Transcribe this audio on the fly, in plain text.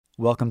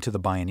Welcome to the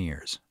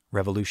Bioneers,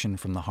 Revolution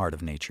from the Heart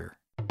of Nature.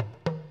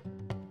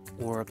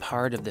 We're a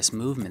part of this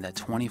movement that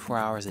 24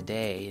 hours a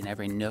day in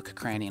every nook,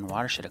 cranny, and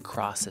watershed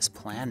across this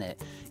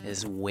planet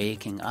is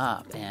waking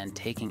up and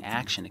taking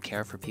action to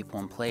care for people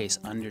in place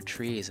under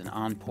trees and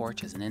on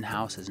porches and in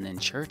houses and in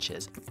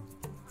churches.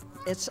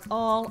 It's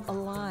all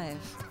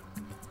alive.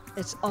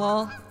 It's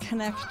all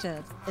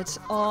connected. It's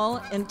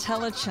all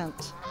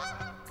intelligent.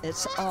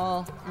 It's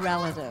all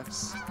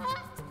relatives.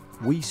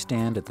 We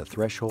stand at the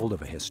threshold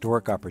of a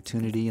historic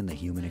opportunity in the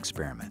human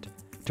experiment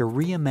to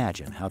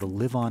reimagine how to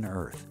live on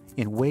Earth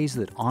in ways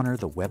that honor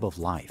the web of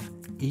life,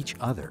 each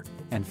other,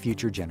 and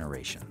future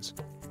generations.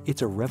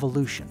 It's a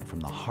revolution from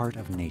the heart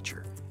of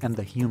nature and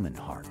the human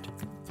heart.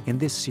 In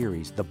this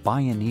series, The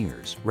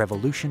Bioneers,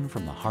 Revolution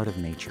from the Heart of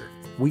Nature,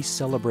 we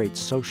celebrate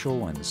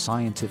social and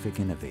scientific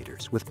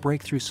innovators with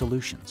breakthrough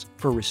solutions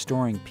for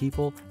restoring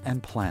people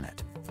and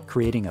planet,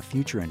 creating a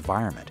future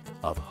environment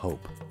of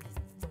hope.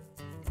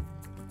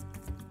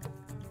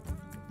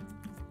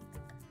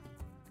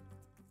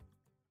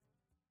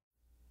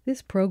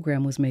 This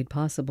program was made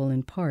possible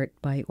in part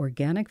by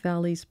Organic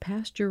Valley's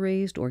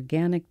pasture-raised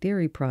organic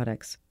dairy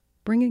products,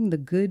 bringing the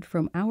good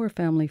from our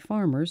family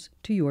farmers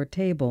to your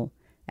table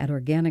at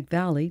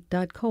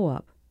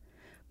organicvalley.coop.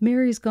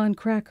 Mary's Gone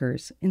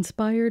Crackers,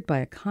 inspired by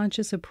a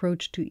conscious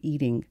approach to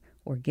eating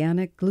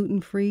organic,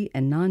 gluten-free,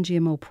 and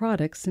non-GMO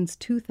products since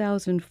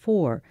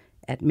 2004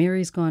 at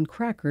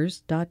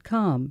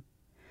marysgonecrackers.com.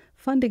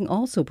 Funding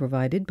also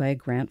provided by a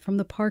grant from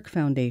the Park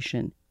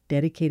Foundation,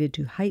 dedicated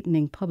to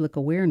heightening public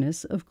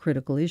awareness of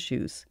critical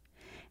issues,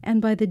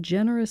 and by the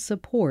generous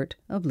support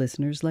of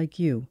listeners like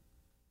you.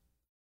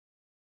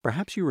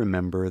 Perhaps you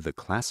remember the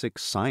classic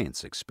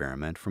science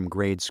experiment from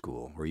grade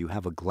school where you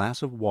have a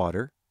glass of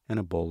water and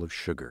a bowl of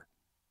sugar.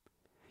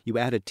 You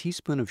add a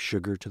teaspoon of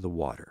sugar to the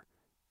water,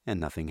 and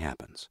nothing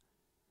happens.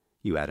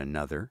 You add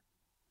another,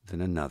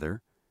 then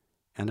another,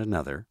 and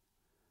another,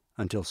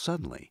 until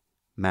suddenly,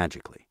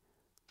 magically,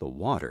 the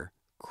water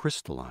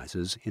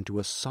crystallizes into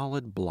a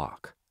solid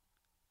block.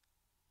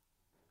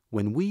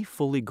 When we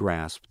fully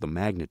grasp the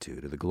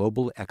magnitude of the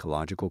global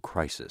ecological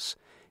crisis,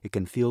 it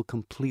can feel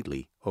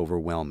completely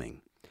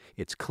overwhelming.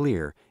 It's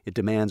clear it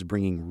demands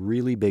bringing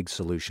really big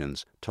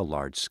solutions to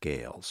large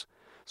scales.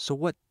 So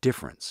what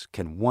difference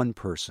can one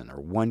person or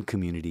one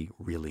community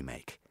really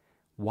make?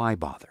 Why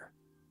bother?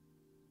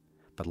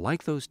 But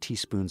like those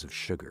teaspoons of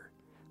sugar,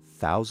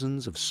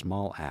 thousands of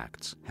small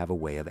acts have a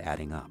way of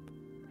adding up.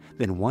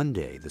 Then one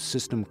day the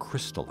system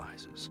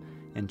crystallizes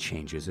and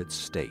changes its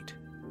state.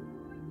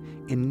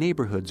 In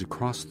neighborhoods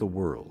across the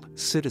world,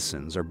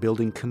 citizens are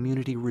building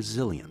community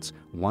resilience,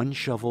 one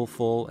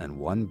shovelful and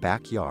one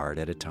backyard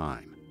at a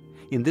time.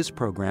 In this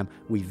program,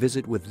 we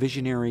visit with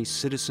visionary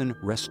citizen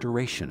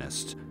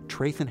restorationists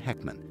Traython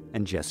Heckman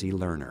and Jesse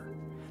Lerner.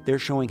 They're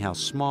showing how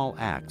small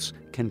acts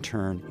can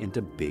turn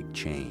into big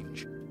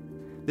change.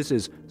 This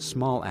is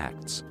Small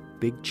Acts,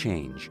 Big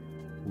Change,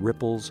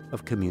 Ripples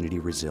of Community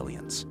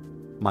Resilience.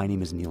 My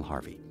name is Neil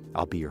Harvey.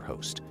 I'll be your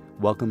host.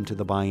 Welcome to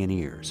the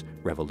Bioneers,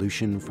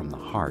 Revolution from the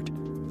Heart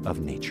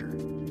of Nature.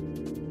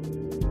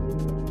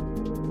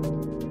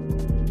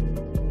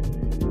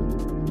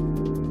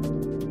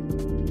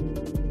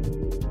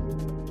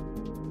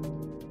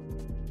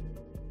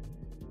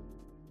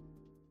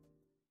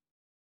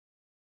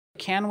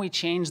 Can we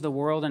change the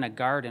world in a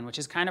garden, which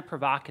is kind of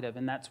provocative,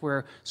 and that's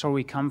where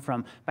we come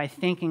from, by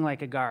thinking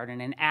like a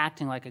garden and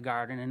acting like a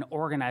garden and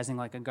organizing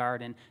like a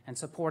garden and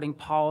supporting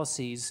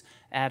policies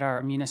at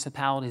our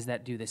municipalities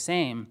that do the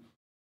same.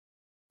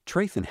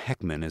 Traython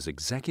Heckman is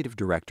executive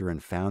director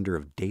and founder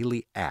of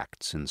Daily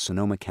Acts in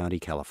Sonoma County,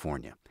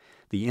 California.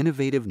 The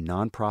innovative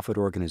nonprofit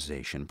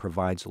organization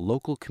provides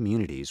local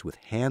communities with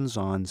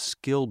hands-on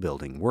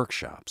skill-building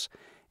workshops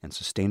and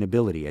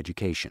sustainability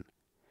education.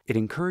 It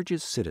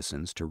encourages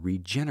citizens to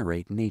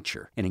regenerate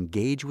nature and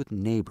engage with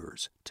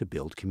neighbors to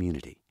build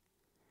community.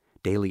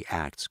 Daily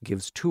Acts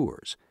gives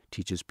tours,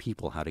 teaches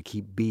people how to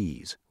keep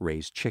bees,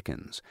 raise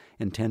chickens,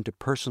 and tend to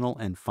personal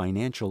and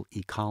financial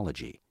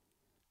ecology.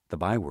 The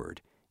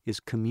byword is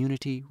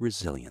community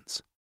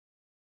resilience.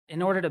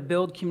 In order to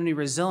build community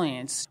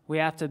resilience, we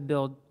have to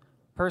build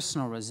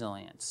personal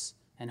resilience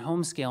and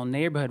home-scale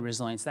neighborhood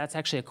resilience. That's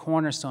actually a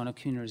cornerstone of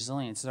community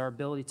resilience, is our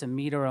ability to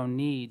meet our own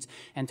needs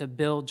and to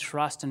build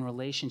trust and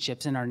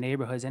relationships in our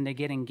neighborhoods and to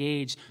get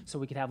engaged so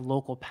we could have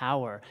local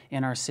power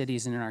in our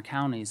cities and in our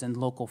counties and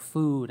local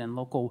food and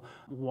local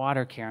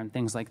water care and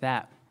things like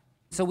that.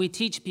 So we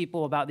teach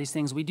people about these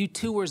things. We do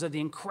tours of the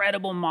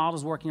incredible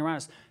models working around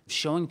us,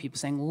 showing people,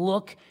 saying,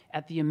 look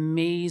at the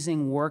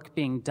amazing work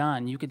being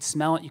done. You could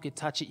smell it, you could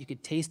touch it, you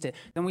could taste it.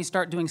 Then we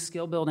start doing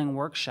skill-building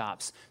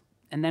workshops,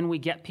 and then we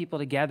get people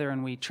together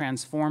and we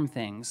transform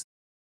things.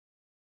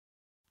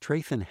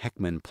 Traython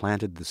Heckman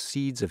planted the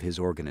seeds of his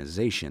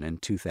organization in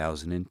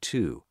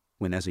 2002,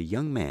 when as a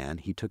young man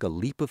he took a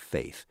leap of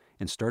faith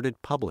and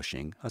started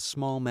publishing a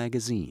small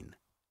magazine.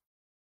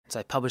 So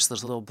I published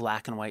this little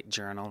black and white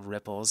journal,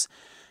 Ripples,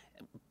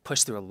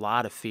 pushed through a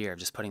lot of fear of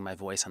just putting my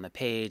voice on the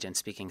page and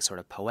speaking sort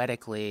of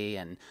poetically.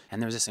 And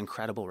there was this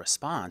incredible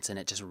response, and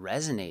it just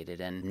resonated,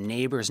 and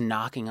neighbors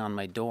knocking on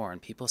my door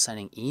and people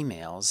sending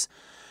emails.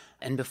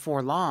 And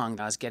before long,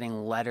 I was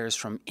getting letters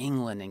from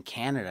England and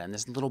Canada, and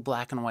this little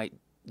black and white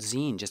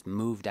zine just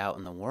moved out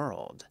in the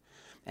world.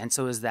 And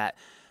so is that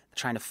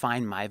trying to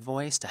find my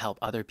voice to help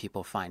other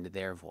people find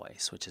their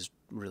voice, which is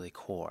really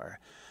core.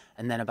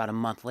 And then about a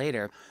month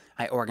later,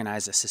 I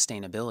organized a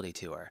sustainability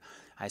tour.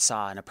 I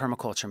saw in a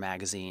permaculture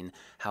magazine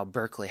how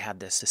Berkeley had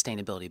this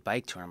sustainability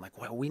bike tour. I'm like,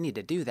 well, we need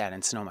to do that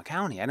in Sonoma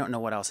County. I don't know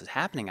what else is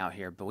happening out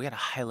here, but we got to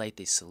highlight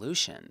these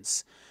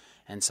solutions.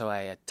 And so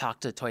I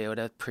talked to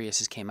Toyota.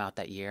 Priuses came out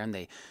that year, and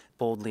they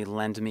boldly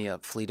lent me a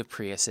fleet of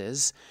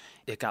Priuses.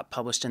 It got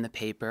published in the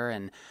paper,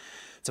 and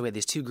so we had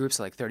these two groups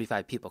of like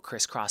 35 people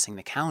crisscrossing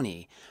the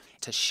county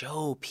to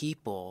show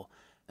people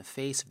the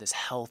face of this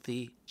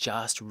healthy,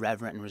 just,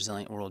 reverent, and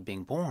resilient world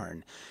being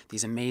born.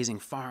 These amazing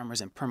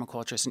farmers and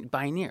permaculturists and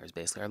pioneers,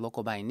 basically, our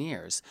local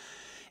pioneers,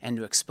 and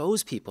to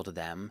expose people to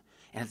them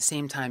and at the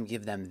same time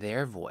give them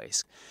their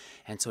voice.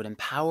 And so it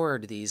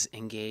empowered these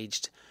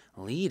engaged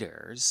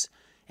leaders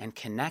and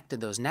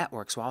connected those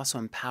networks while also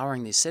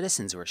empowering these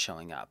citizens who are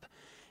showing up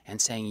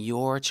and saying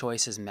your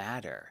choices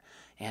matter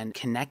and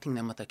connecting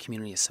them with a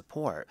community of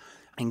support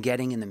and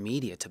getting in the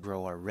media to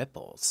grow our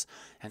ripples.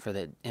 And for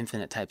the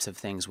infinite types of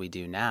things we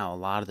do now, a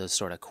lot of those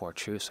sort of core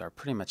truths are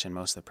pretty much in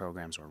most of the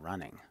programs we're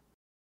running.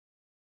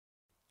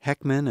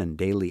 Heckman and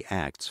Daily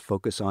Acts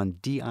focus on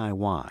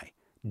DIY,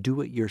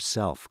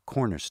 do-it-yourself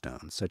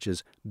cornerstones such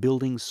as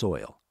building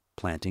soil,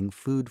 planting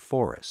food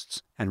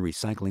forests, and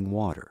recycling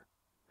water.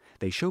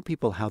 They show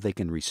people how they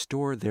can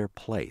restore their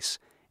place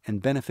and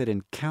benefit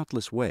in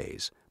countless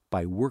ways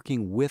by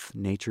working with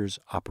nature's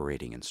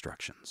operating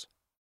instructions.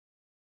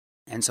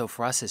 And so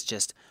for us, it's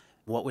just,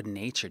 what would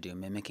nature do,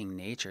 mimicking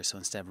nature? So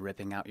instead of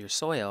ripping out your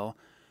soil,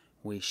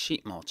 we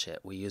sheet mulch it.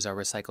 We use our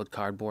recycled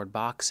cardboard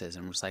boxes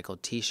and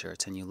recycled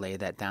T-shirts, and you lay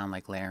that down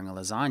like layering a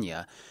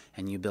lasagna,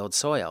 and you build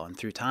soil. And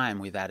through time,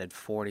 we've added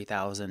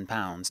 40,000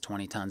 pounds,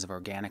 20 tons of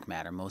organic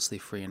matter, mostly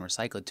free and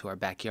recycled, to our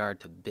backyard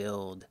to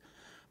build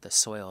the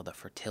soil, the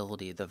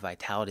fertility, the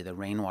vitality, the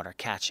rainwater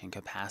catching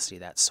capacity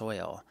of that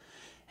soil.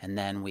 And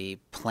then we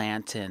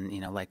plant in,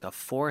 like a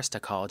forest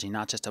ecology,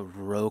 not just a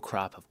row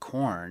crop of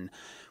corn.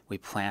 We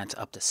plant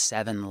up to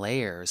 7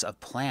 layers of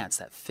plants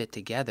that fit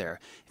together.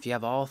 If you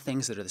have all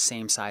things that are the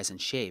same size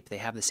and shape, they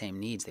have the same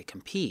needs, they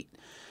compete.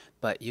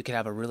 But you could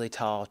have a really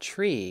tall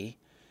tree,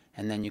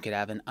 and then you could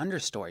have an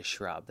understory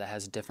shrub that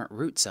has a different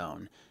root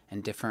zone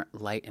and different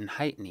light and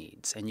height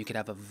needs. And you could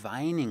have a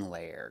vining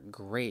layer,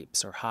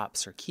 grapes or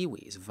hops or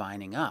kiwis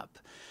vining up.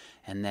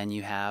 And then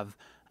you have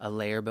a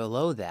layer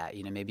below that,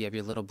 maybe you have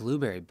your little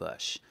blueberry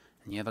bush,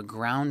 and you have a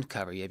ground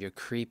cover, you have your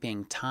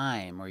creeping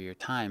thyme or your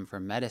thyme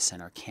for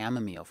medicine or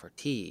chamomile for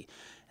tea,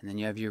 and then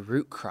you have your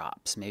root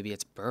crops, maybe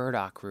it's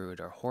burdock root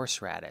or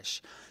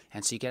horseradish.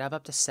 And so you could have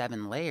up to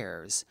 7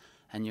 layers,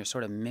 and you're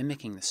sort of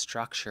mimicking the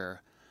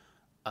structure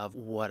of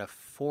what a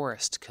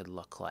forest could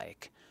look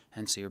like.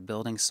 And so you're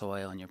building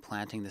soil and you're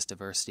planting this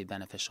diversity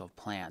beneficial of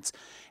plants,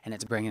 and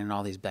it's bringing in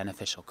all these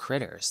beneficial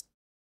critters.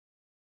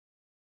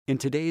 In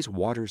today's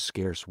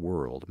water-scarce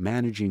world,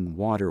 managing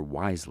water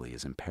wisely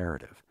is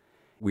imperative.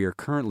 We are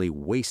currently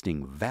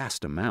wasting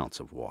vast amounts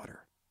of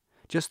water.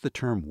 Just the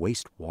term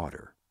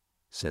wastewater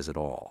says it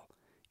all.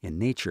 In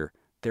nature,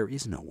 there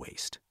is no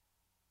waste.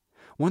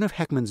 One of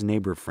Heckman's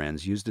neighbor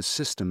friends used a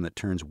system that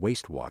turns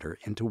wastewater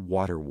into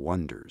water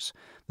wonders.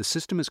 The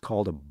system is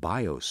called a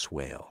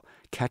bioswale,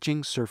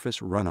 catching surface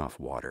runoff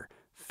water,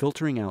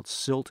 filtering out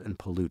silt and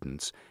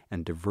pollutants,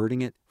 and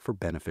diverting it for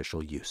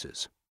beneficial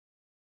uses.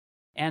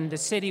 And the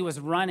city was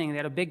running, they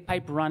had a big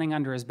pipe running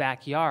under his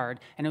backyard,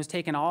 and it was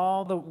taking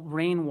all the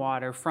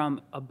rainwater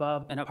from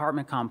above an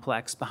apartment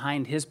complex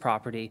behind his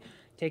property,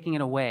 taking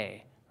it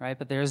away, right?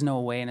 But there is no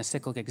way in a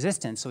cyclic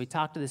existence. So he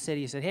talked to the city,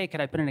 he said, hey,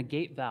 could I put in a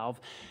gate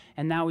valve?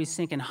 And now he's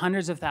sinking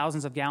hundreds of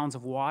thousands of gallons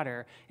of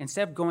water.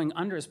 Instead of going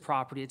under his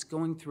property, it's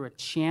going through a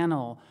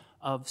channel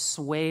of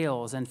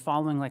swales and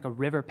following like a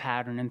river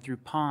pattern and through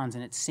ponds,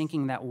 and it's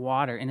sinking that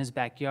water in his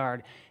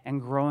backyard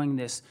and growing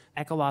this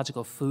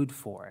ecological food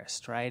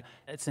forest, right?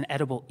 It's an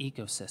edible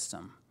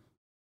ecosystem.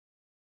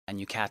 And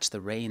you catch the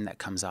rain that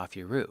comes off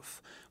your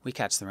roof. We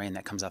catch the rain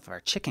that comes off of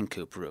our chicken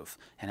coop roof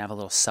and have a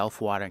little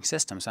self-watering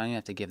system, so I don't even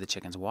have to give the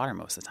chickens water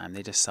most of the time.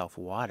 They just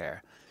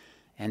self-water.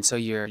 And so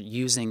you're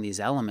using these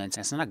elements,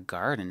 and it's not a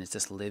garden, it's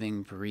this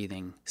living,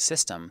 breathing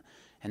system.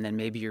 And then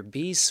maybe your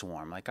bees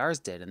swarm like ours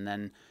did, and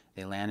then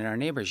they land in our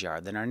neighbor's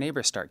yard. Then our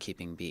neighbors start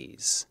keeping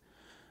bees.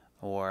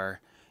 Or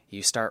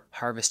you start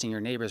harvesting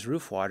your neighbor's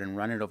roof water and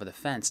run it over the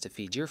fence to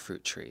feed your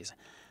fruit trees.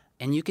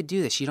 And you could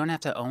do this. You don't have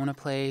to own a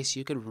place.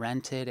 You could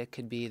rent it. It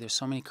could be, there's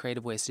so many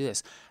creative ways to do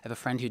this. I have a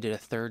friend who did a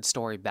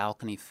 3rd-story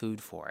balcony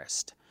food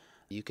forest.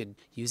 You could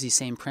use these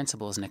same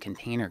principles in a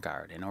container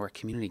garden or a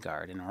community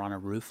garden or on a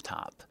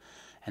rooftop.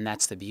 And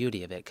that's the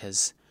beauty of it,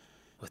 because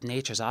with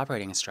nature's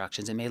operating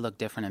instructions, it may look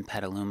different in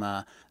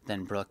Petaluma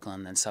than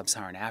Brooklyn than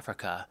sub-Saharan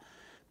Africa,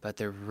 but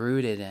they're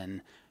rooted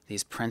in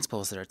these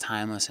principles that are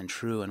timeless and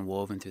true and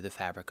woven through the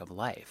fabric of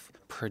life.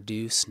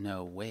 Produce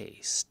no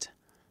waste,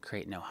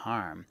 create no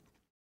harm.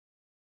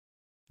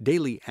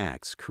 Daily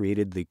Acts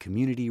created the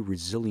Community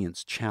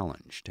Resilience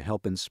Challenge to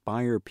help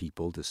inspire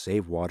people to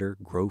save water,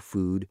 grow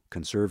food,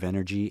 conserve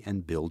energy,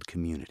 and build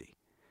community.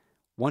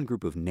 One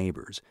group of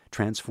neighbors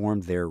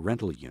transformed their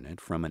rental unit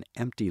from an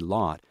empty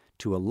lot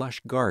to a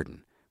lush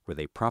garden where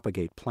they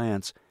propagate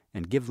plants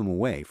and give them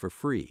away for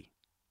free.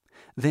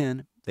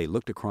 Then they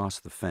looked across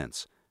the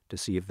fence to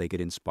see if they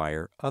could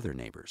inspire other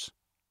neighbors.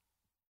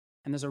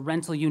 And there's a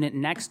rental unit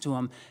next to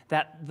him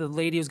that the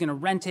lady was going to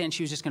rent it, and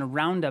she was just going to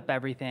round up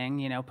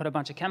everything, put a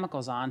bunch of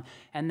chemicals on.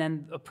 And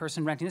then a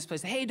person renting this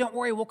place said, hey, don't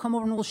worry, we'll come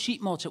over and we'll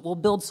sheet mulch it. We'll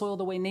build soil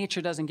the way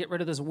nature does and get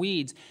rid of those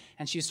weeds.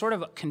 And she was sort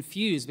of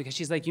confused because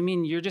she's like, you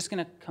mean you're just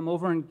going to come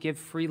over and give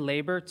free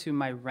labor to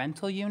my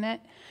rental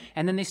unit?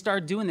 And then they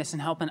started doing this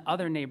and helping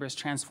other neighbors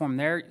transform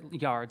their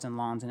yards and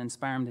lawns and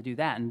inspire them to do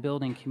that and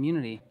building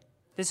community.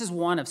 This is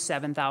one of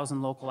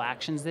 7,000 local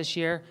actions this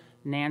year,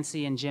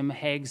 Nancy and Jim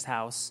Haig's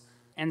house.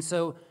 And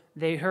so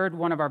they heard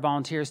one of our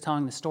volunteers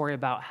telling the story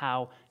about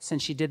how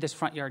since she did this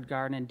front yard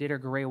garden and did her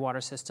gray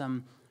water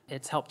system,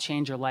 it's helped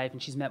change her life,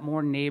 and she's met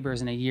more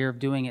neighbors in a year of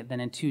doing it than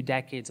in 2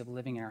 decades of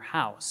living in her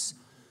house.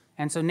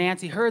 And so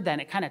Nancy heard that,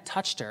 and it kind of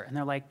touched her. And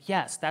they're like,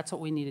 yes, that's what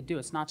we need to do.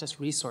 It's not just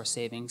resource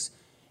savings,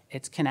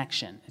 it's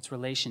connection, it's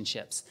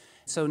relationships.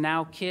 So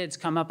now kids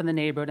come up in the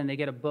neighborhood and they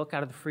get a book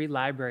out of the free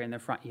library in their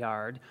front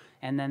yard,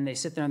 and then they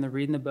sit there and they're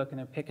reading the book and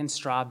they're picking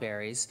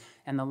strawberries.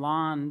 And the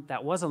lawn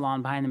that was a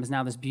lawn behind them is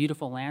now this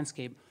beautiful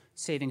landscape,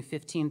 saving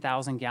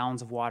 15,000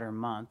 gallons of water a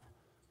month.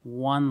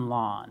 One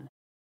lawn.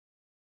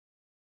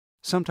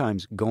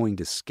 Sometimes going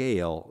to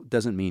scale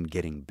doesn't mean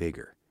getting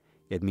bigger.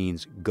 It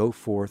means go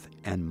forth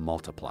and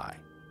multiply.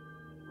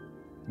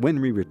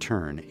 When we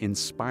return,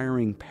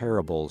 inspiring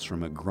parables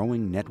from a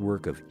growing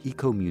network of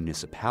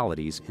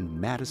eco-municipalities in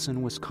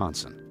Madison,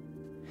 Wisconsin.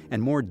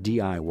 And more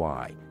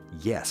DIY,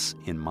 yes,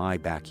 in my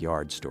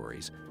backyard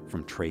stories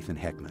from Traython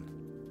Heckman.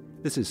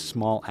 This is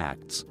Small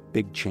Acts,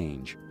 Big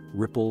Change,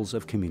 Ripples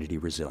of Community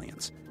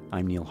Resilience.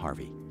 I'm Neil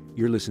Harvey.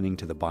 You're listening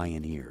to The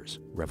Bioneers,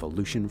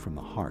 Revolution from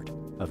the Heart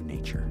of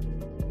Nature.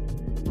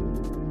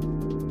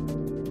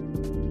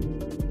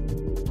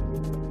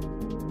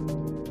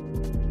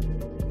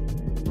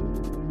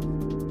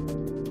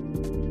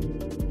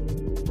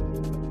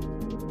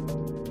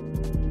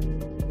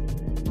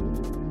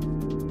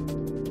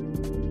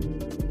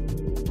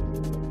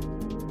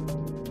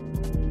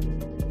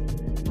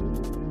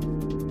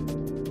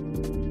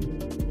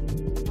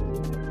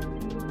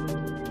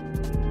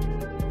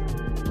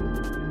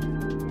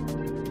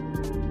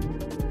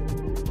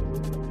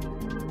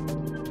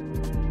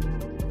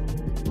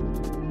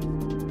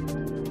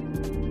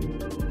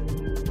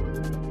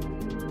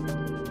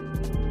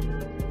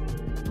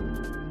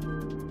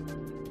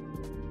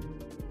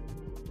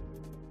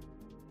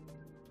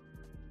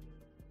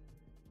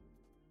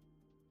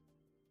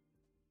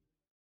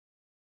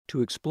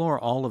 To explore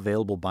all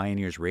available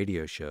Bioneers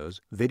radio shows,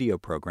 video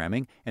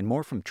programming, and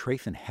more from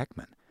Traython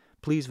Heckman,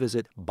 please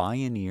visit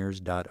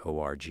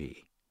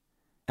bioneers.org.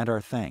 And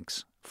our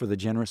thanks for the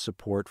generous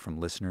support from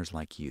listeners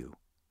like you.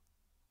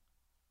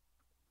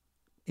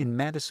 In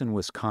Madison,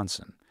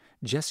 Wisconsin,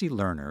 Jesse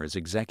Lerner is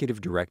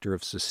Executive Director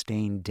of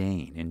Sustain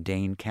Dane in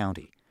Dane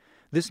County.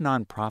 This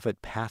nonprofit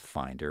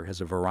pathfinder has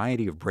a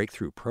variety of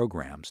breakthrough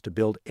programs to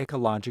build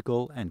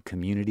ecological and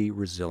community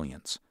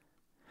resilience.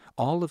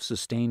 All of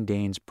Sustain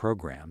Dane's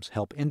programs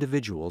help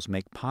individuals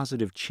make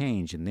positive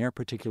change in their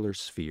particular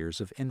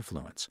spheres of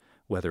influence,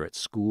 whether at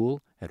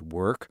school, at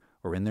work,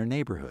 or in their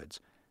neighborhoods,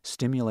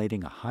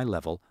 stimulating a high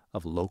level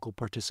of local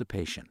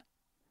participation.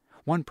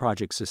 One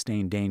project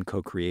Sustain Dane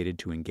co-created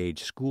to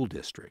engage school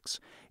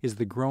districts is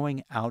the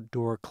Growing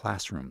Outdoor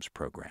Classrooms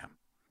program.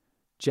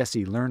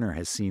 Jesse Lerner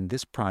has seen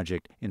this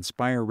project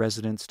inspire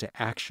residents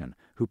to action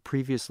who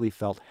previously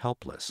felt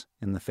helpless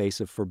in the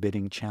face of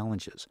forbidding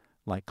challenges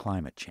like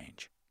climate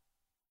change.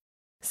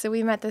 So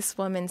we met this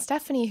woman,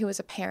 Stephanie, who was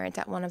a parent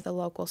at one of the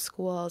local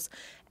schools,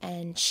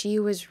 and she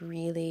was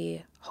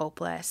really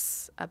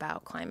hopeless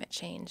about climate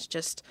change.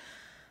 Just,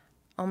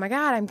 oh my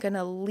God, I'm going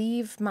to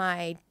leave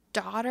my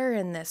daughter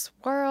in this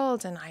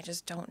world, and I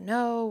just don't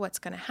know what's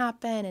going to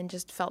happen, and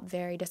just felt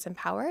very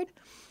disempowered.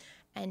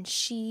 And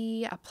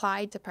she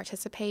applied to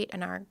participate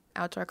in our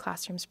outdoor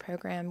classrooms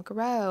program,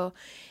 GROW,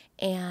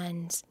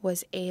 and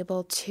was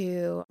able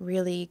to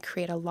really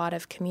create a lot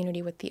of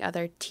community with the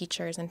other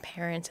teachers and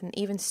parents and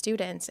even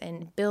students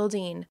in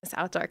building this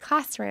outdoor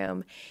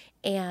classroom.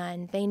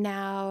 And they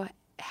now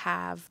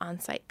have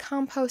on-site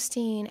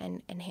composting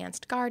and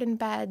enhanced garden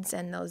beds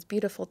and those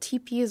beautiful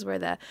teepees where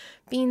the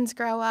beans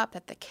grow up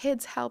that the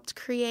kids helped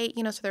create.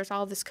 So there's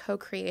all this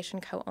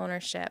co-creation,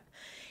 co-ownership,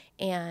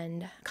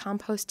 and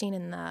composting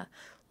in the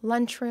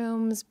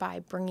lunchrooms by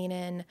bringing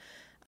in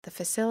the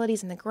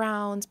facilities and the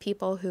grounds,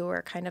 people who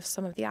were kind of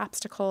some of the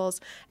obstacles.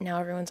 Now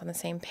everyone's on the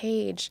same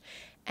page.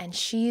 And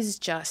she's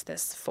just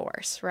this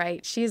force,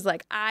 right? She's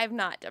like, I'm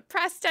not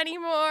depressed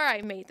anymore.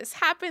 I made this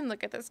happen.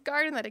 Look at this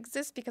garden that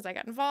exists because I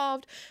got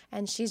involved.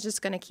 And she's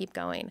just going to keep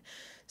going.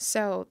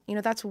 So,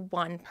 that's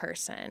one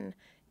person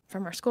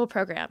from our school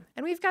program.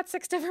 And we've got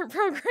 6 different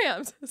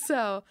programs.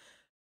 So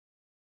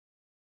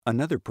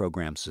another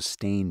program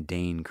Sustain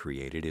Dane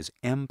created is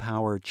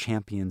Empower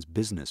Champions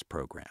Business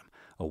Program,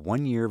 a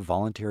 1-year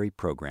voluntary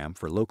program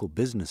for local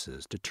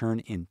businesses to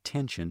turn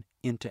intention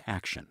into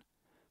action.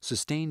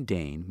 Sustain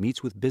Dane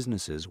meets with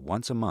businesses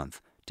once a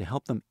month to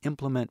help them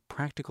implement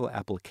practical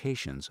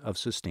applications of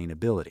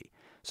sustainability,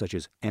 such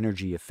as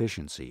energy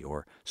efficiency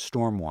or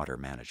stormwater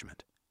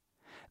management.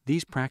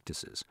 These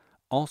practices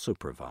also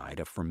provide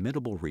a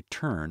formidable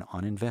return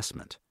on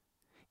investment.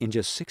 In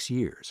just 6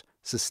 years,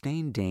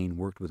 Sustain Dane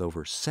worked with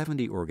over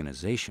 70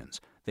 organizations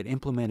that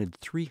implemented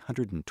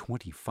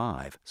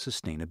 325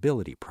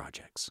 sustainability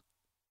projects.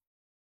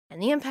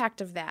 And the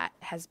impact of that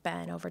has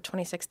been over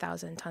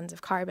 26,000 tons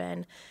of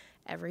carbon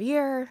every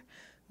year,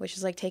 which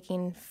is like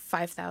taking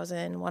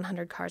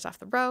 5,100 cars off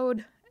the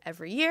road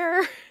every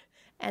year.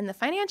 And the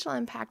financial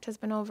impact has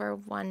been over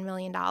 $1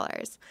 million.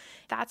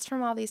 That's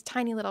from all these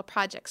tiny little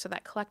projects, so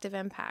that collective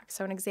impact.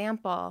 So an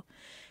example,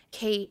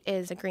 Kate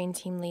is a green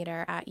team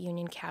leader at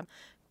Union Cab.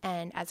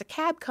 And as a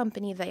cab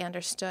company, they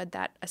understood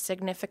that a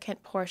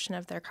significant portion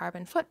of their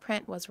carbon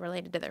footprint was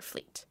related to their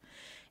fleet.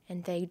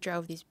 And they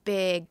drove these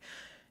big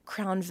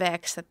Crown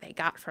Vics that they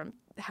got from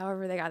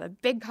however they got the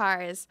big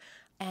cars.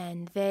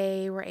 And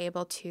they were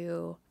able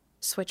to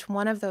switch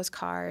one of those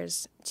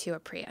cars to a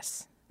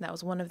Prius. That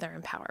was one of their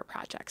Empower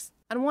projects.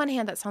 On one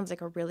hand, that sounds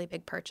like a really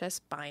big purchase,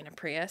 buying a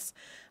Prius.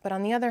 But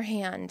on the other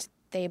hand,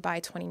 they buy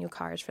 20 new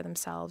cars for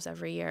themselves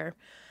every year.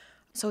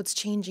 So it's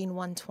changing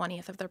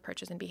 1/20th of their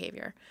purchasing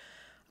behavior.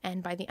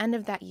 And by the end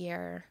of that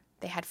year,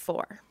 they had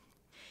 4.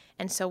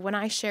 And so when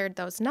I shared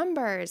those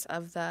numbers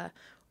of the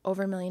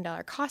over $1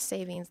 million cost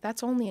savings,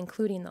 that's only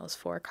including those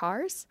 4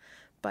 cars.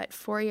 But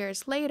 4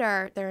 years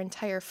later, their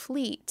entire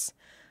fleet,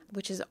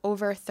 which is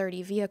over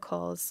 30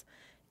 vehicles,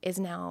 is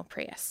now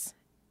Prius.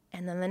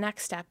 And then the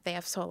next step, they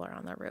have solar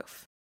on their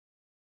roof.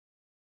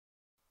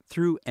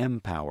 Through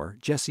Empower,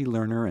 Jesse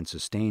Lerner and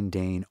Sustain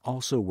Dane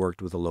also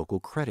worked with a local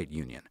credit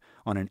union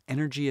on an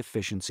energy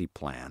efficiency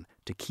plan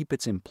to keep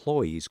its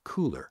employees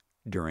cooler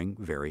during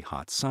very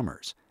hot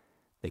summers.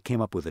 They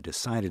came up with a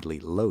decidedly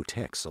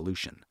low-tech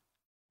solution.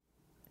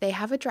 They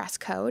have a dress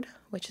code,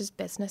 which is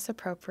business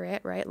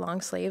appropriate, right? Long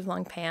sleeve,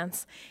 long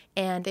pants.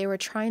 And they were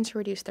trying to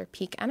reduce their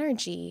peak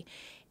energy,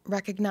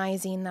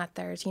 recognizing that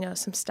there's,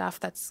 some stuff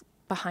that's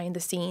behind the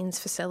scenes,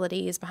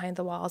 facilities behind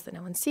the walls that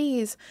no one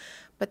sees.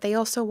 But they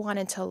also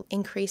wanted to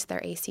increase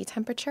their AC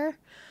temperature.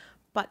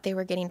 But they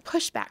were getting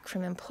pushback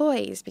from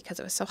employees because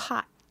it was so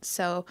hot.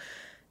 So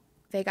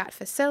they got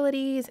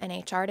facilities and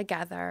HR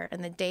together,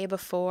 and the day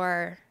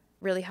before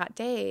really hot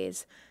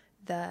days,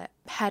 the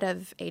head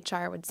of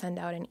HR would send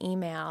out an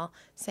email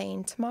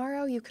saying,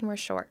 tomorrow you can wear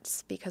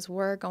shorts because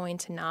we're going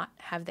to not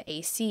have the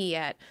AC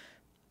at,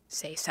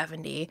 say,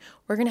 70.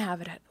 We're going to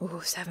have it at,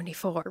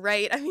 74,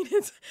 right?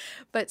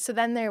 But so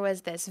then there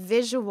was this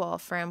visual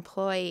for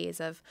employees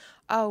of,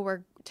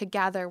 we're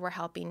together, we're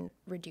helping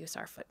reduce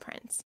our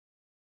footprints.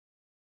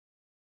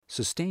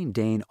 Sustain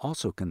Dane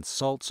also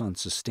consults on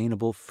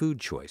sustainable food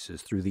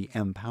choices through the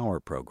Empower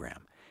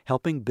program,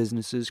 helping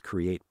businesses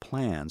create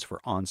plans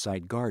for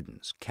on-site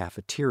gardens,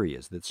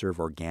 cafeterias that serve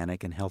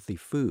organic and healthy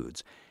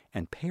foods,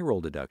 and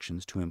payroll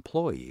deductions to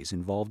employees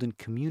involved in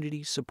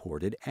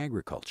community-supported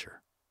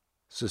agriculture.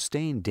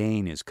 Sustain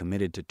Dane is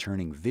committed to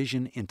turning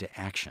vision into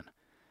action.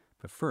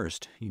 But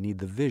first, you need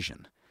the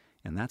vision,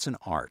 and that's an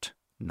art,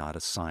 not a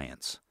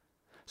science.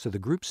 So the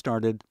group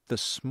started the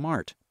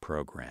SMART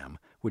program,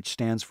 which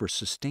stands for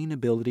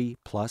Sustainability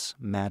plus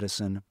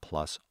Madison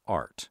plus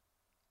Art.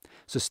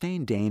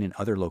 Sustain Dane and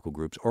other local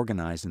groups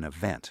organized an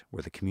event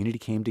where the community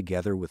came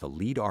together with a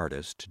lead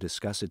artist to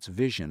discuss its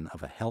vision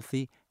of a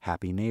healthy,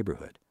 happy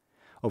neighborhood.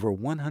 Over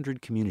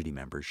 100 community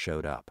members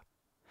showed up.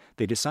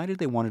 They decided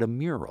they wanted a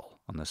mural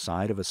on the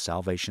side of a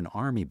Salvation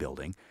Army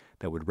building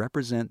that would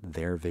represent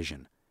their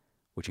vision,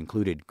 which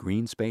included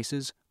green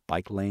spaces,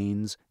 bike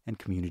lanes, and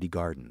community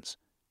gardens.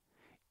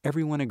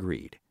 Everyone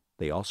agreed.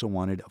 They also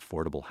wanted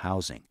affordable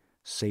housing,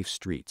 safe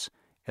streets,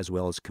 as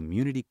well as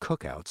community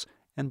cookouts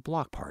and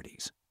block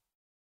parties.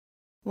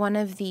 One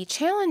of the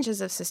challenges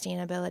of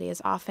sustainability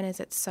as often as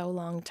it's so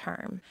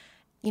long-term,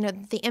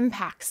 the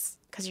impacts,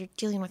 because you're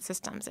dealing with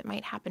systems, it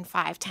might happen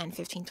 5, 10,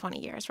 15,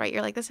 20 years, right?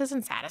 You're like, this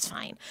isn't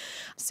satisfying.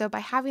 So by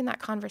having that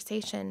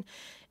conversation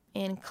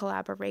in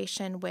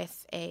collaboration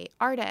with an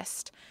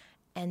artist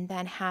and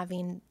then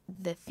having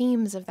the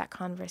themes of that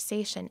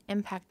conversation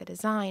impact the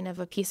design of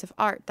a piece of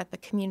art that the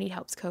community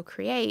helps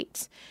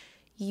co-create,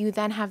 you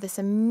then have this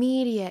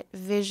immediate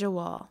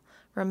visual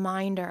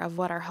reminder of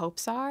what our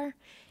hopes are.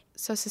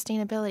 So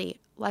sustainability,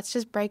 let's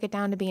just break it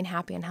down to being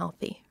happy and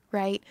healthy,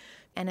 right?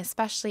 And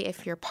especially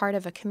if you're part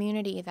of a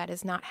community that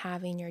is not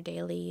having your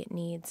daily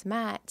needs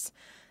met,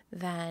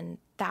 then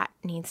that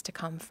needs to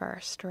come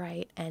first,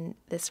 right? And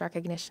this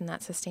recognition that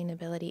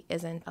sustainability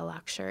isn't a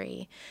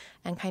luxury,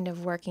 and kind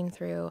of working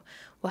through,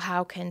 well,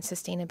 how can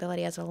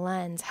sustainability as a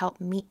lens help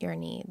meet your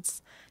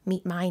needs,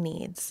 meet my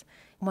needs?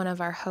 One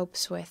of our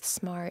hopes with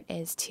SMART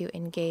is to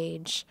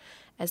engage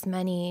as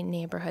many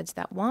neighborhoods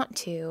that want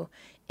to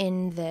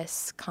in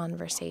this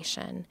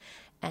conversation,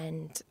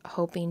 and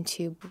hoping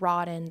to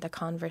broaden the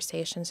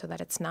conversation so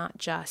that it's not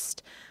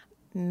just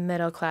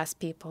middle-class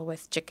people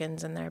with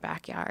chickens in their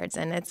backyards,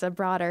 and it's a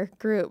broader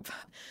group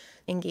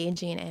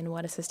engaging in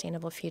what a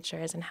sustainable future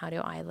is and how do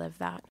I live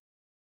that.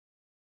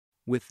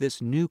 With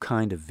this new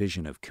kind of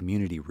vision of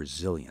community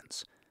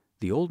resilience,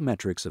 the old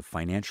metrics of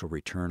financial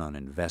return on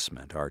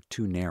investment are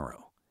too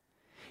narrow.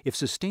 If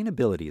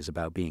sustainability is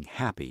about being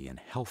happy and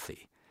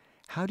healthy,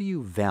 how do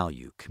you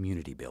value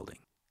community building?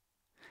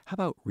 How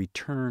about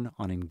return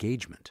on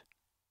engagement?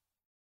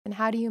 And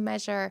how do you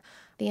measure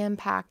the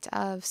impact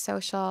of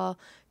social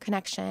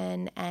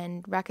connection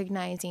and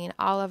recognizing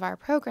all of our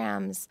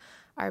programs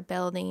are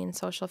building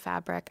social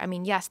fabric? I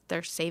mean, yes,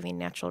 they're saving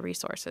natural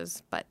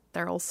resources, but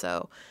they're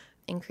also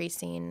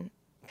increasing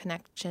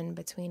connection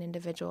between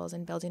individuals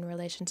and building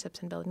relationships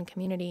and building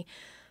community.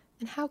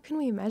 And how can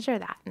we measure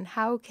that? And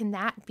how can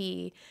that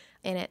be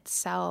in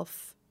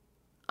itself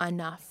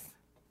enough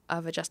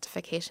of a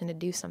justification to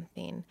do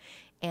something?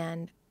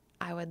 And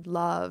I would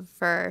love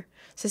for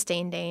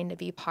Sustain Dane to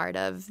be part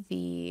of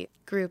the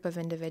group of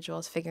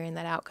individuals figuring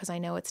that out, because I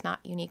know it's not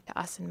unique to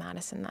us in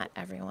Madison, that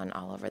everyone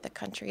all over the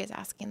country is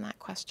asking that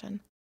question.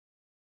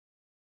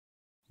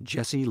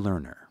 Jesse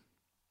Lerner.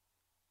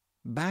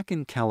 Back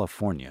in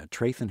California,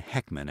 Traython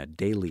Heckman at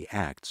Daily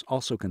Acts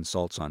also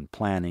consults on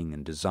planning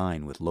and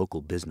design with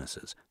local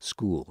businesses,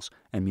 schools,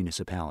 and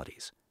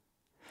municipalities.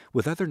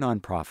 With other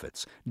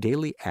nonprofits,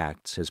 Daily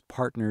Acts has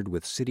partnered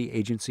with city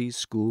agencies,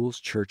 schools,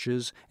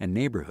 churches, and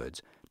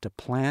neighborhoods to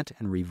plant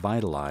and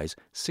revitalize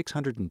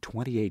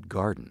 628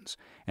 gardens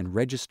and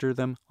register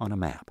them on a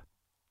map.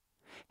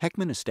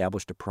 Heckman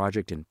established a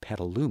project in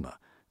Petaluma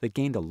that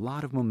gained a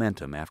lot of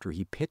momentum after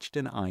he pitched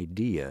an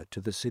idea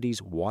to the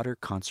city's water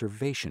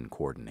conservation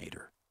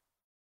coordinator.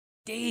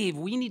 Dave,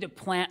 we need to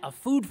plant a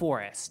food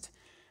forest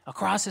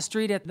across the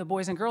street at the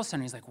Boys and Girls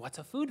Center. He's like, what's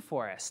a food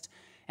forest?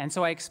 And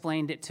so I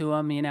explained it to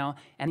him,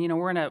 and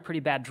we're in a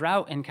pretty bad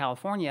drought in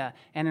California,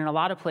 and in a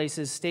lot of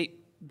places, state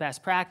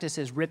best practice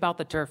is rip out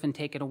the turf and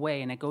take it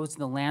away, and it goes to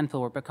the landfill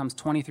where it becomes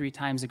 23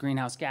 times the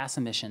greenhouse gas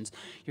emissions.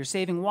 You're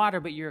saving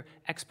water, but you're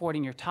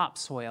exporting your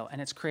topsoil,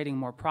 and it's creating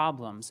more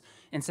problems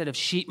instead of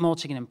sheet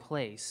mulching it in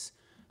place.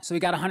 So we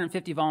got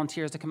 150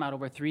 volunteers to come out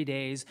over 3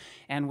 days,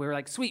 and we were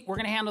like, sweet, we're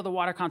going to handle the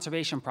water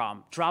conservation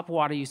problem. Drop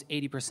water use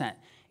 80%.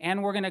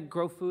 And we're going to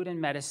grow food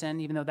and medicine,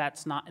 even though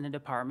that's not in the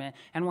department,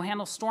 and we'll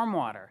handle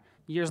stormwater.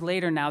 Years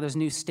later now, there's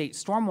new state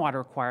stormwater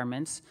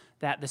requirements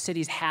that the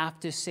cities have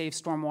to save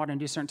stormwater and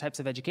do certain types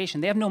of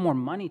education. They have no more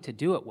money to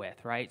do it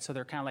with, right? So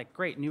they're kind of like,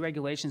 great, new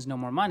regulations, no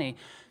more money.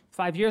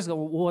 5 years ago,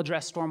 we'll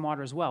address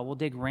stormwater as well. We'll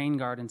dig rain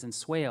gardens and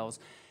swales.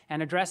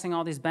 And addressing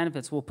all these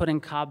benefits, we'll put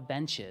in Cobb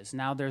benches.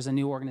 Now there's a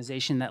new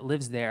organization that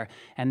lives there,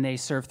 and they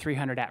serve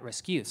 300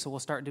 at-risk youth. So we'll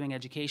start doing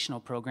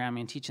educational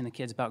programming and teaching the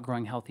kids about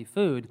growing healthy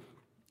food.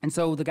 And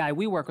so the guy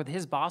we work with,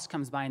 his boss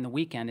comes by in the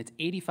weekend. It's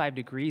 85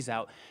 degrees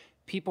out.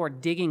 People are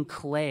digging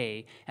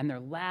clay, and they're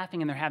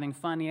laughing, and they're having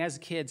fun. He has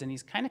kids, and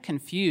he's kind of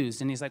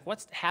confused. And he's like,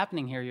 what's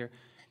happening here?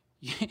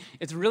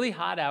 It's really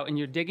hot out, and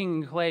you're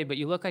digging clay, but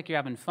you look like you're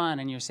having fun,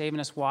 and you're saving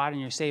us water, and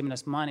you're saving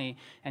us money,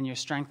 and you're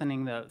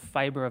strengthening the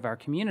fiber of our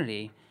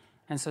community.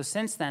 And so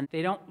since then,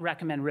 they don't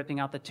recommend ripping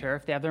out the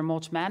turf. They have their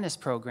Mulch Madness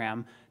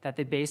program that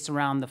they based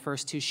around the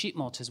first 2 sheet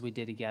mulches we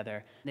did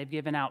together. They've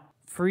given out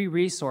free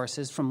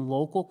resources from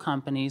local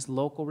companies,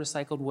 local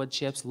recycled wood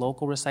chips,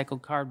 local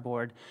recycled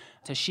cardboard,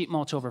 to sheet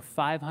mulch over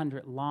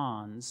 500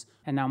 lawns.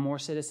 And now more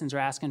citizens are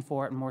asking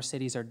for it, and more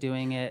cities are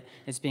doing it.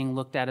 It's being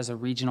looked at as a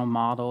regional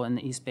model in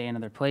the East Bay and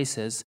other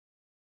places.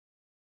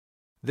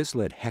 This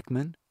led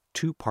Heckman,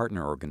 2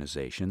 partner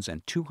organizations,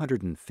 and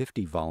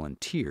 250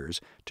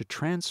 volunteers to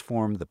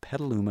transform the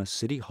Petaluma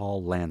City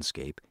Hall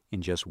landscape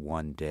in just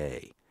 1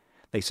 day.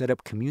 They set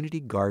up community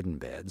garden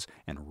beds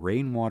and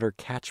rainwater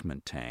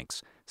catchment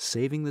tanks,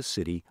 saving the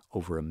city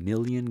over 1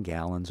 million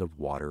gallons of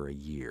water a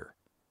year.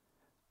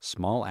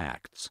 Small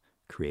acts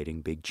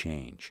creating big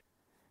change,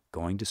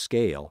 going to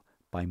scale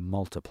by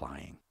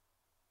multiplying.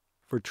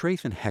 For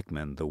Traython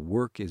Heckman, the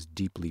work is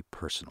deeply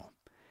personal.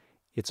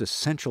 It's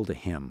essential to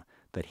him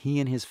that he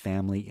and his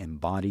family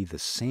embody the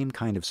same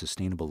kind of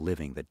sustainable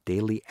living that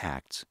Daily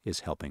Acts is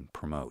helping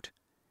promote.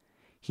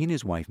 He and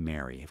his wife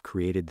Mary have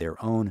created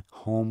their own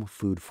home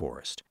food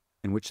forest,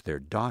 in which their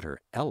daughter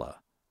Ella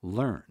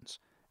learns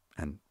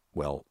and,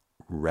 well,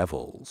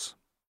 revels.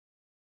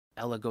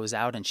 Ella goes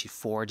out and she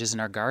forages in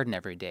our garden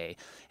every day,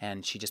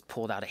 and she just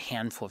pulled out a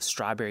handful of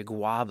strawberry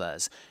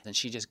guavas, and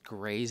she just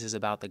grazes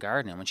about the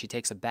garden. And when she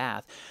takes a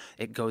bath,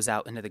 it goes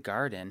out into the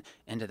garden,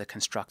 into the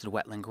constructed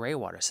wetland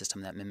graywater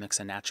system that mimics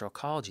a natural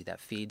ecology that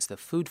feeds the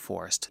food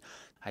forest.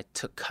 I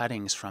took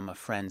cuttings from a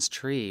friend's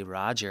tree,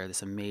 Roger,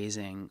 this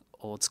amazing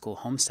old school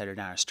homesteader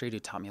down our street who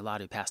taught me a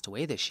lot, who passed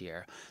away this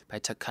year. But I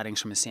took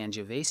cuttings from the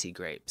Sangiovese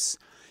grapes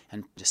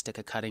and just stick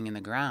a cutting in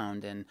the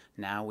ground, and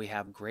now we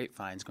have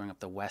grapevines growing up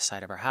the west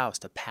side of our house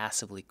to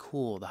passively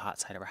cool the hot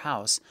side of our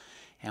house.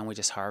 And we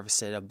just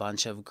harvested a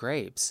bunch of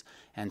grapes.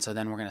 And so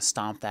then we're going to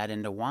stomp that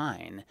into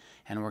wine,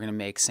 and we're going to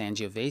make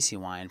Sangiovese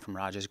wine from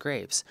Roger's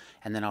grapes.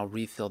 And then I'll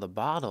refill the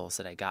bottles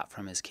that I got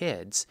from his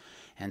kids.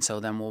 And so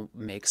then we'll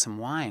make some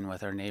wine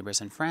with our neighbors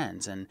and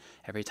friends. And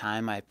every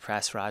time I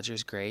press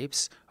Roger's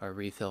grapes or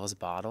refill his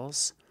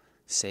bottles,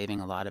 saving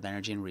a lot of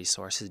energy and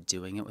resources,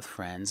 doing it with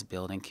friends,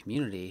 building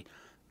community,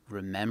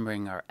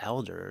 remembering our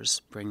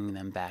elders, bringing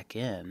them back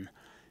in,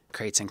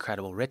 creates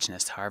incredible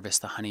richness to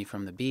harvest the honey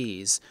from the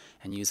bees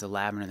and use the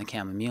lavender and the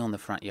chamomile in the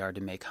front yard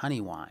to make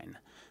honey wine.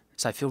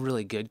 So I feel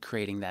really good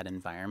creating that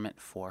environment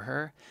for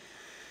her,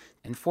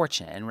 and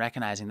fortunate and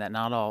recognizing that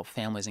not all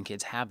families and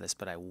kids have this,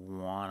 but I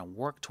want to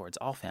work towards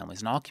all families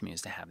and all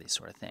communities to have these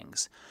sort of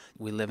things.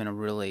 We live in a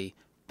really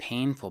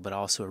painful but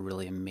also a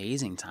really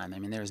amazing time. I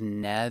mean, there's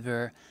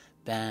never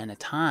been a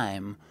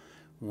time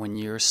when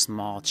your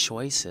small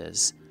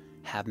choices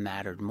have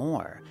mattered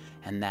more,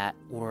 and that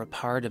we're a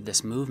part of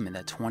this movement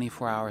that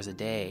 24 hours a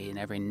day in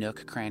every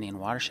nook, cranny, and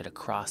watershed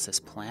across this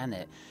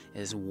planet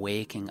is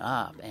waking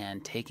up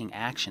and taking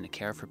action to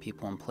care for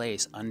people in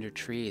place under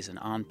trees and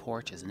on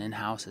porches and in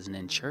houses and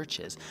in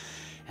churches.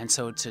 And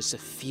so it's just a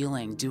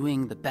feeling,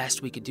 doing the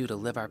best we could do to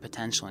live our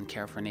potential and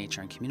care for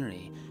nature and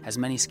community, as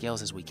many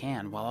scales as we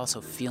can, while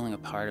also feeling a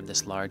part of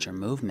this larger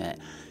movement.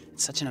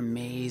 It's such an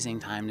amazing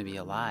time to be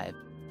alive.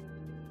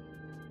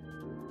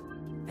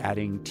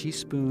 Adding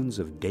teaspoons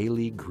of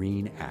daily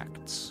green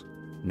acts,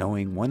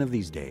 knowing one of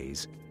these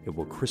days it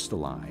will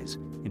crystallize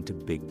into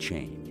big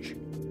change.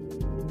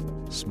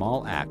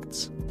 Small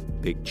acts,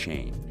 big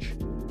change.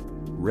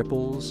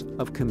 Ripples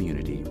of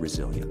community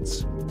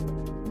resilience.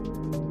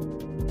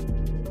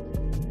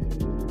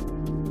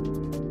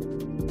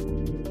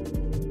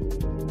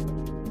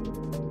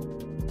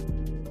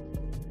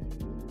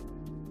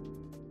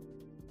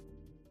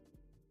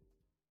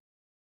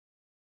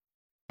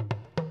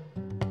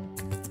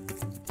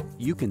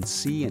 You can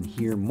see and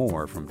hear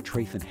more from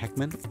Trayfon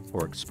Heckman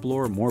or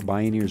explore more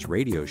Bioneers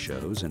radio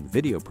shows and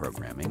video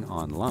programming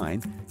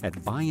online at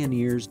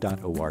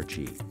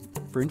bioneers.org.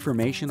 For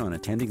information on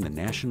attending the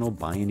National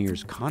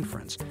Bioneers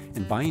Conference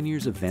and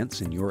Bioneers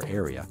events in your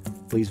area,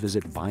 please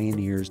visit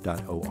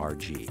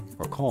bioneers.org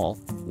or call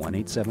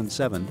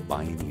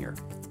 1-877-BIONEER.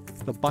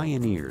 The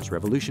Bioneers,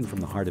 Revolution from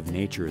the Heart of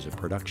Nature is a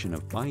production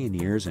of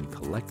Bioneers and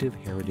Collective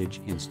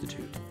Heritage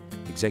Institute.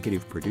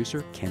 Executive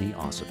producer, Kenny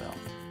Ausubel.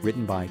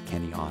 Written by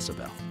Kenny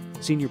Ausubel.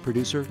 Senior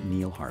producer,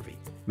 Neil Harvey.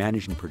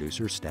 Managing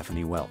producer,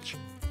 Stephanie Welch.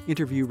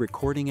 Interview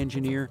recording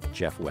engineer,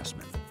 Jeff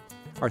Westman.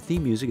 Our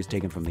theme music is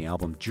taken from the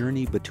album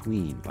Journey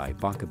Between by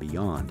Baka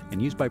Beyond and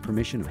used by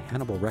permission of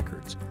Hannibal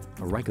Records,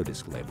 a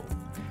Rykodisc label.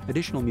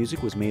 Additional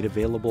music was made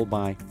available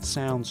by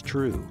Sounds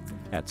True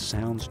at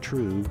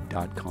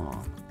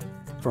soundstrue.com.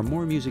 For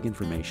more music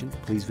information,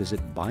 please visit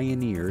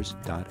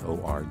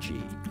bioneers.org.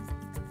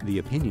 The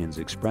opinions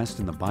expressed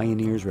in the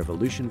Bioneers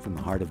Revolution from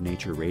the Heart of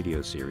Nature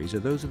radio series are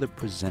those of the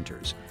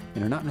presenters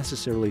and are not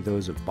necessarily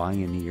those of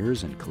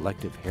Bioneers and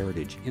Collective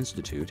Heritage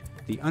Institute,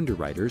 the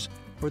underwriters,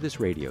 or this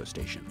radio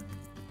station.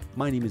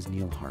 My name is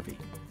Neil Harvey.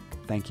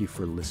 Thank you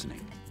for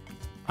listening.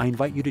 I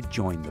invite you to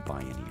join the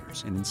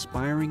Bioneers in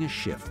inspiring a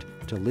shift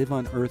to live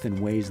on Earth in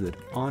ways that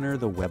honor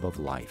the web of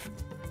life,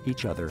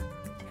 each other,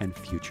 and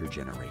future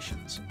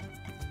generations.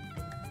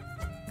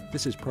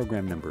 This is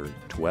program number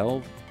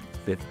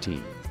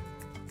 1215.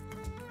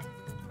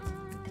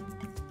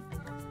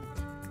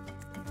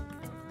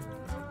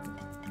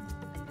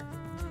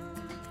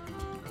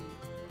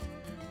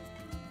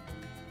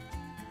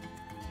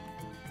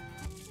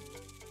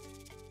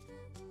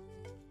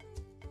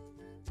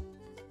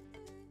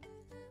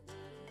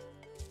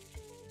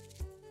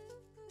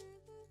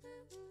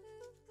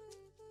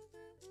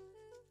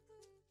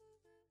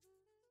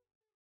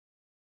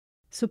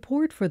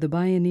 Support for the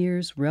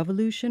Bioneers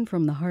Revolution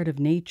from the Heart of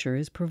Nature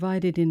is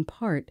provided in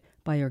part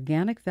by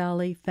Organic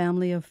Valley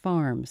Family of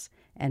Farms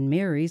and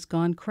Mary's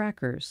Gone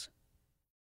Crackers.